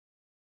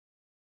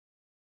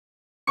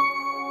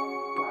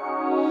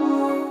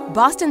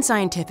Boston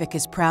Scientific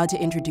is proud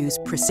to introduce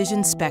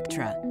Precision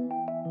Spectra,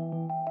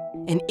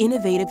 an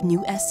innovative new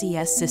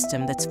SCS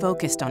system that's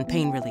focused on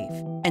pain relief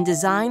and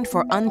designed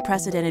for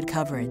unprecedented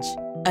coverage,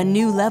 a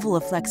new level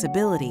of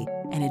flexibility,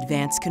 and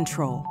advanced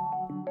control.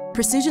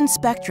 Precision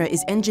Spectra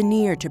is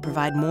engineered to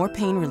provide more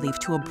pain relief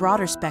to a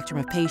broader spectrum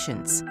of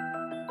patients.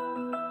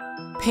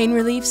 Pain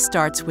relief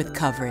starts with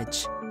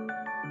coverage.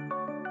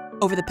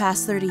 Over the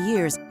past 30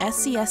 years,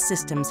 SCS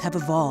systems have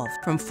evolved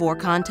from 4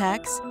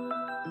 contacts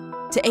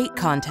to 8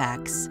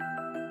 contacts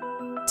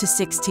to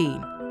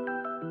 16.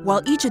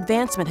 While each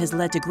advancement has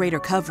led to greater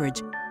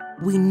coverage,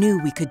 we knew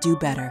we could do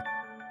better.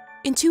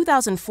 In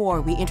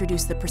 2004, we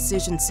introduced the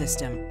Precision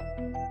system,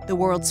 the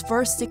world's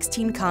first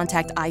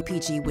 16-contact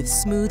IPG with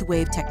smooth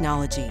wave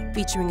technology.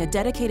 Featuring a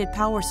dedicated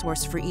power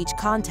source for each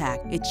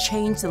contact, it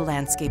changed the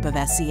landscape of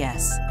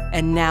SCS.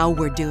 And now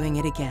we're doing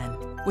it again,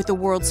 with the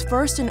world's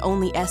first and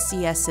only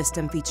SCS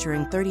system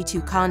featuring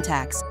 32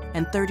 contacts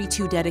and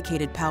 32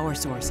 dedicated power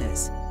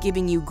sources,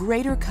 giving you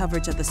greater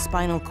coverage of the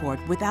spinal cord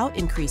without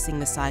increasing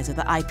the size of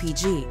the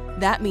IPG.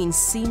 That means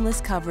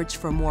seamless coverage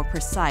for more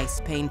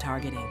precise pain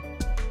targeting.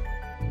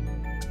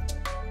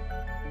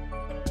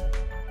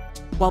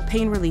 While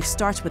pain relief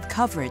starts with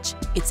coverage,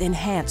 it's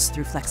enhanced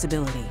through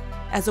flexibility.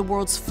 As the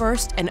world's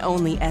first and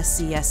only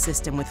SCS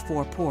system with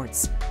 4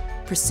 ports,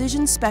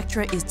 Precision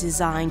Spectra is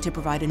designed to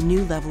provide a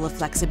new level of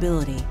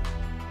flexibility.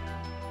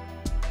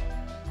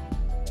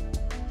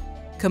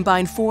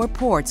 Combine 4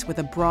 ports with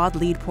a broad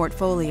lead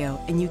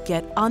portfolio and you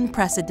get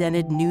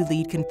unprecedented new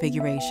lead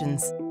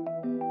configurations.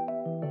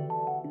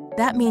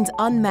 That means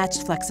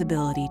unmatched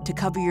flexibility to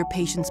cover your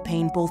patient's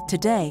pain both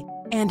today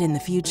and in the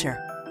future.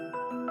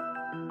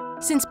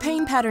 Since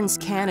pain patterns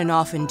can and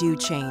often do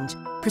change,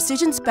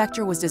 Precision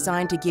Spectra was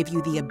designed to give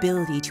you the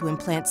ability to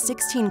implant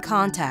 16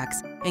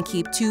 contacts and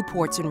keep 2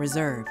 ports in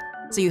reserve,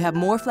 so you have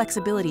more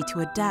flexibility to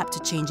adapt to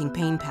changing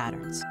pain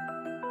patterns.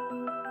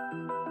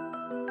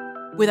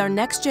 With our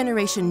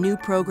next-generation new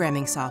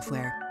programming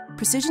software,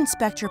 Precision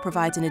Spectra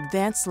provides an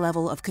advanced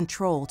level of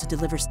control to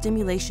deliver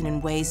stimulation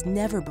in ways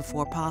never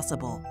before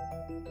possible.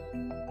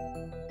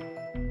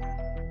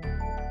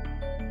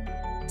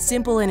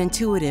 Simple and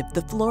intuitive,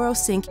 the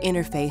FluoroSync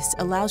interface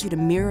allows you to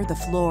mirror the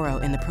fluoro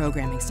in the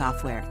programming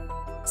software.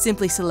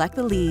 Simply select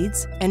the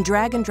leads and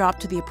drag and drop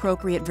to the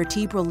appropriate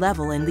vertebral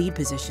level and lead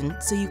position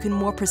so you can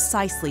more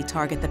precisely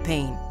target the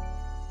pain.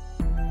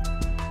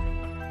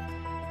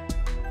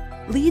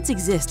 Leads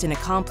exist in a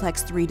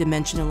complex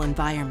 3-dimensional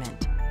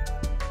environment,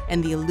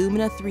 and the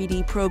Illumina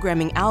 3D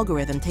programming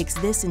algorithm takes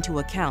this into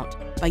account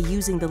by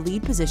using the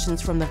lead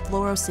positions from the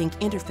FluoroSync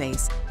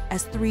interface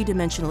as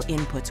 3-dimensional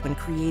inputs when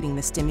creating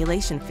the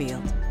stimulation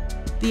field.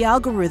 The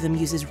algorithm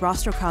uses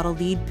rostrocaudal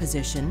lead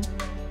position,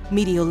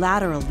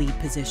 mediolateral lead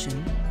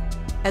position,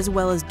 as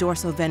well as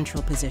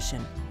dorsoventral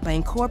position by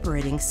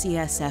incorporating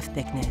CSF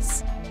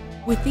thickness.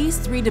 With these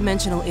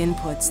 3-dimensional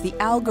inputs, the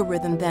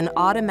algorithm then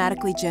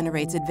automatically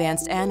generates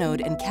advanced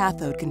anode and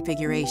cathode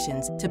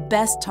configurations to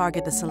best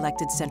target the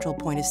selected central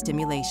point of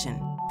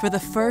stimulation. For the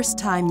first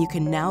time, you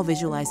can now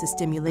visualize the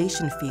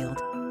stimulation field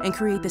and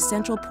create the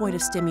central point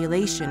of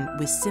stimulation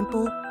with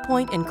simple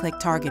point-and-click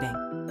targeting.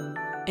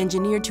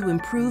 Engineered to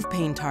improve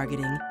pain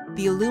targeting,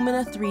 the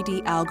Illumina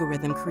 3D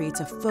algorithm creates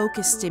a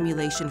focused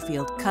stimulation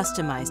field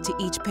customized to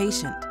each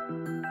patient.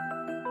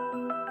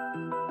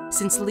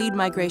 Since lead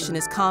migration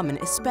is common,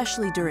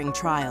 especially during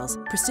trials,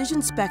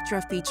 Precision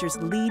Spectra features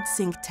lead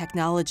sync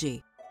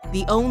technology,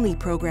 the only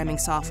programming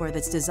software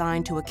that's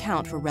designed to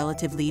account for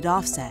relative lead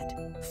offset.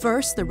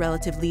 First, the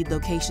relative lead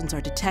locations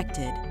are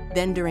detected.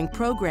 Then during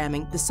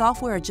programming, the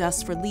software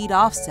adjusts for lead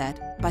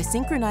offset by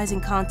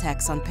synchronizing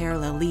contacts on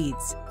parallel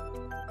leads.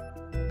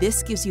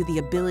 This gives you the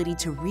ability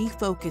to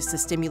refocus the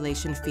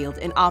stimulation field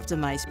and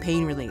optimize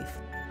pain relief.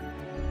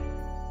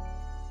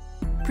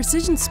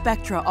 Precision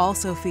Spectra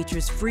also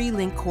features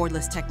free-link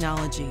cordless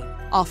technology,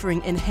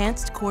 offering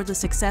enhanced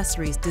cordless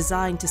accessories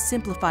designed to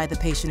simplify the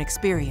patient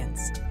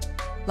experience,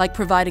 like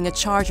providing a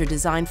charger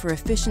designed for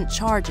efficient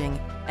charging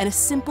and a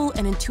simple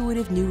and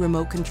intuitive new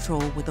remote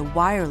control with a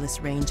wireless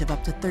range of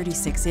up to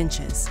 36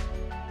 inches.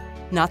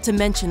 Not to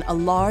mention a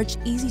large,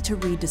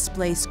 easy-to-read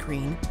display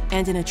screen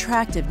and an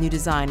attractive new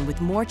design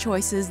with more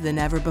choices than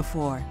ever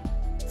before.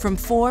 From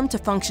form to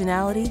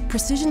functionality,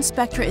 Precision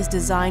Spectra is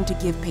designed to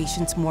give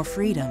patients more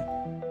freedom.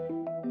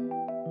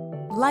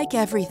 Like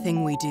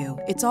everything we do,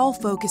 it's all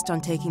focused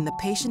on taking the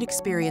patient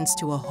experience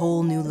to a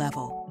whole new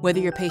level. Whether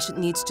your patient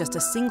needs just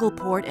a single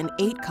port and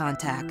 8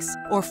 contacts,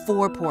 or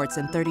 4 ports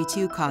and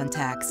 32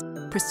 contacts,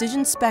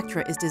 Precision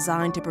Spectra is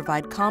designed to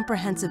provide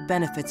comprehensive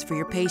benefits for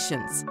your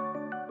patients,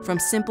 from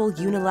simple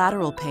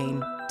unilateral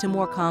pain to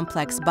more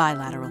complex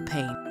bilateral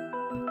pain.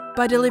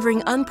 By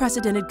delivering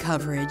unprecedented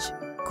coverage,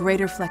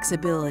 greater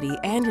flexibility,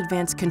 and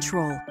advanced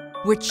control,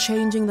 we're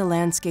changing the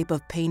landscape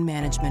of pain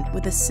management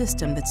with a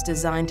system that's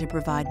designed to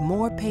provide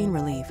more pain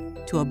relief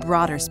to a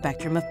broader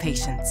spectrum of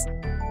patients.